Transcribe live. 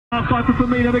Sniper for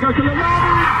me, they go to the line.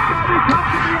 He comes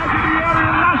to the edge of the area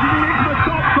and lashes it into the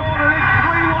top corner. It's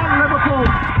 3-1 Liverpool.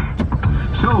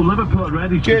 So Liverpool are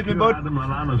ready. Cheers, me bud. Adam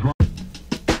Lallana as well.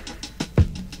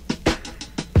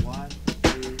 1,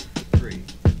 2, 3.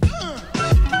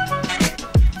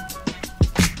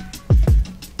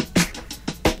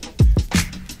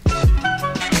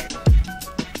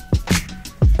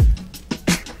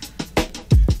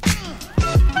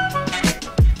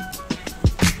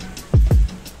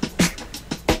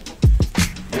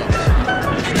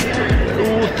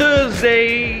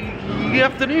 Thursday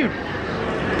afternoon,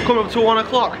 coming up to 1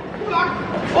 o'clock.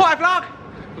 Oh, hi vlog!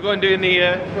 We're going doing the,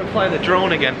 we're flying the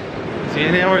drone again. Is he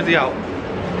in here or is he out?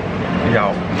 He's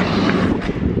out.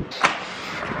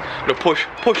 I'm gonna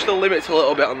push the limits a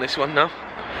little bit on this one now.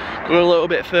 Go a little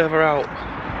bit further out.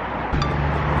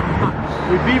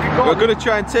 We're gonna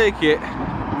try and take it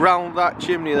round that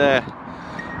chimney there.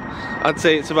 I'd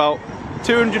say it's about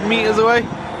 200 meters away.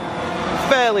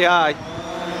 Fairly high.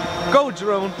 Go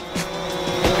drone,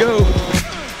 go!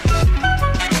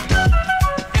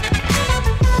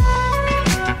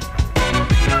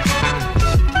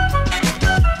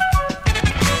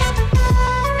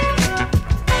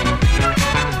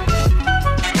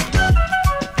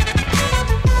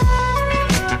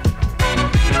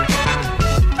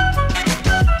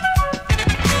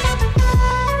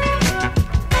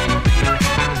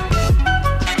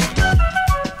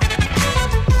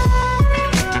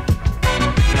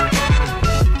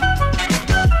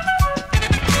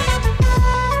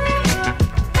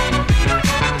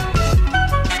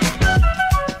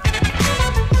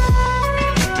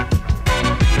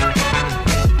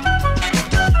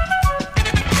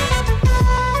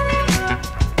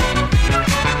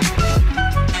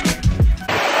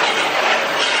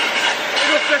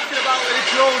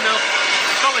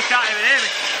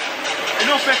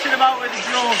 Enough messing about with the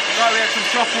drone. Right, we had some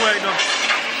proper work done.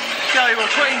 Tell you, we're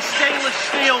cutting stainless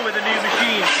steel with a new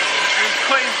machine, and it's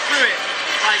cutting through it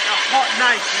like a hot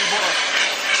knife through butter.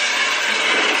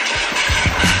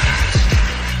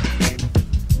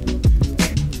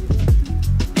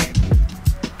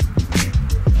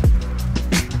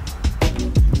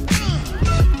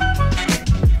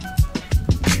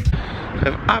 I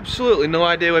have absolutely no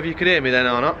idea whether you could hear me then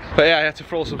or not. But yeah, I had to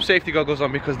throw some safety goggles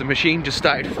on because the machine just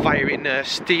started firing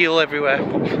steel everywhere.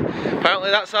 But apparently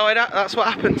that's what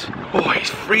happened. Oh, it's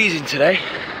freezing today.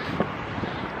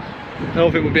 I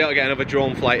don't think we'll be able to get another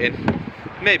drone flight in.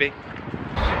 Maybe.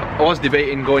 I was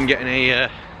debating going and getting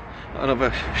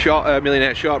another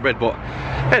millionaire shortbread, but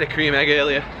I had a cream egg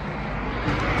earlier.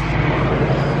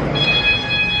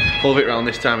 Love it around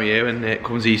this time of year when it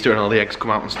comes Easter and all the eggs come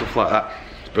out and stuff like that.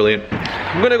 Brilliant.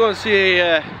 I'm gonna go and see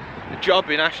a job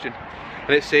in Ashton,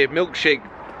 and it's a milkshake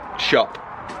shop.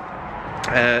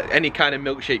 Any kind of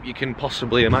milkshake you can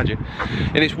possibly imagine,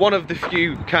 and it's one of the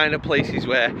few kind of places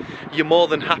where you're more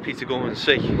than happy to go and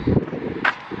see.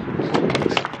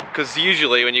 Because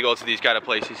usually when you go to these kind of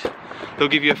places, they'll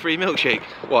give you a free milkshake.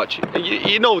 Watch,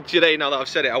 you know today now that I've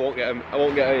said it, I won't get a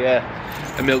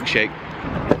milkshake.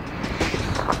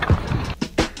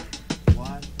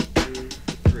 1, 2,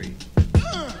 3.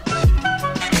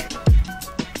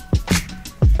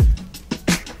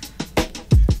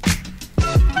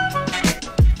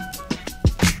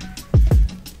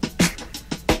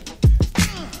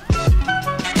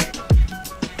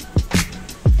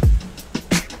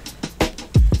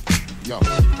 Yo.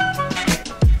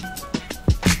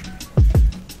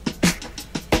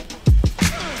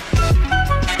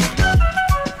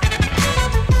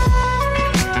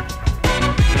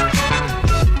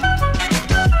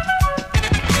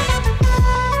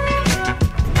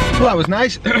 Well, that was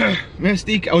nice. I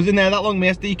was in there that long, my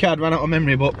SD card ran out of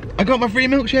memory, but I got my free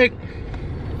milkshake.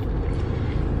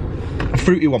 A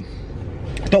fruity one.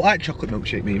 I don't like chocolate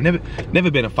milkshake, me. I've never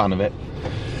been a fan of it.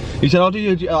 He said, "Oh, do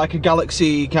you like a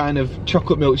Galaxy kind of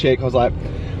chocolate milkshake?" I was like,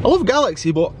 I love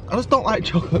Galaxy, but I just don't like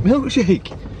chocolate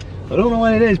milkshake. I don't know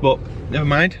what it is, but never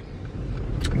mind.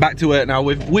 Back to work now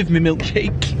with my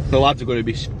milkshake. The lads are going to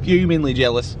be fumingly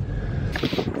jealous.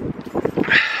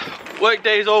 Work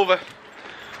day's over.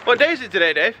 What day is it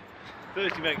today, Dave?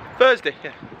 Thursday, mate. Thursday,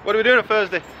 yeah. What are we doing on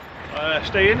Thursday?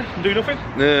 Stay in and do nothing.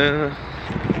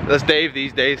 That's Dave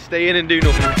these days. Stay in and do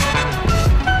nothing.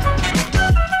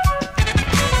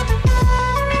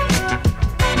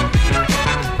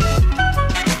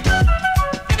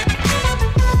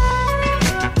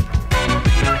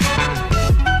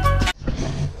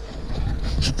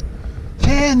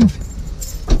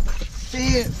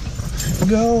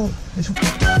 Go.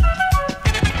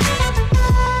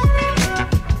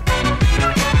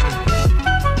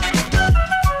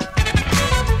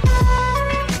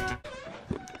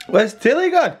 Where's Tilly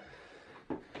gone?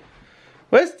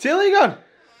 Where's Tilly gone?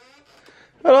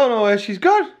 I don't know where she's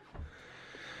gone.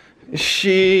 Is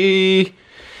she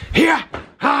here?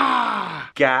 Ah!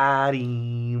 Got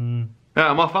him. Right,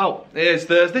 I'm off out. It's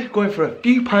Thursday, going for a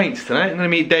few pints tonight. I'm gonna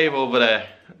meet Dave over there.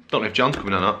 Don't know if John's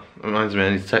coming or not. It reminds me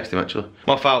I need to text him actually.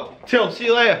 I'm off out. Till, see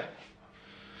you later.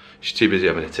 She's too busy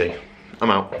having a tea.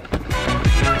 I'm out.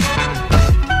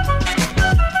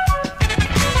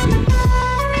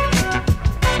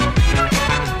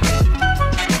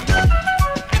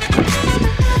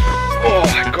 Oh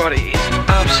my god, it is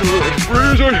absolutely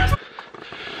freezing.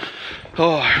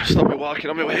 Oh, stop me walking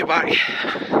on my way back.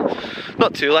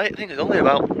 Not too late, I think it's only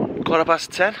about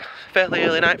 10:15. Fairly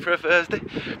early night for a Thursday.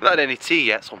 I've not had any tea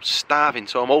yet, so I'm starving,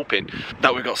 so I'm hoping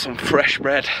that we've got some fresh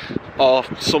bread or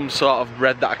some sort of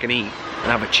bread that I can eat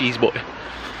and have a cheese butty.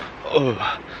 Oh,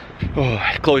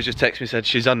 Chloe's just texted me, said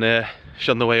she's on the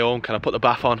way home. Can I put the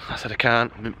bath on? I said I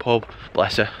can't, I'm in pub.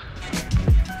 Bless her.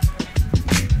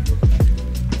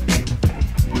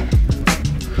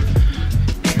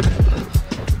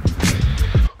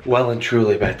 Well and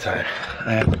truly bedtime.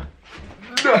 I am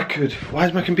knackered. Why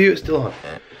is my computer still on?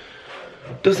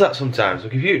 Does that sometimes. My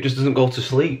computer just doesn't go to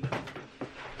sleep.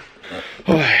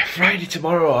 Oh, Friday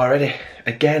tomorrow already.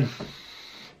 Again.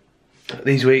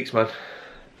 These weeks, man.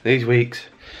 These weeks.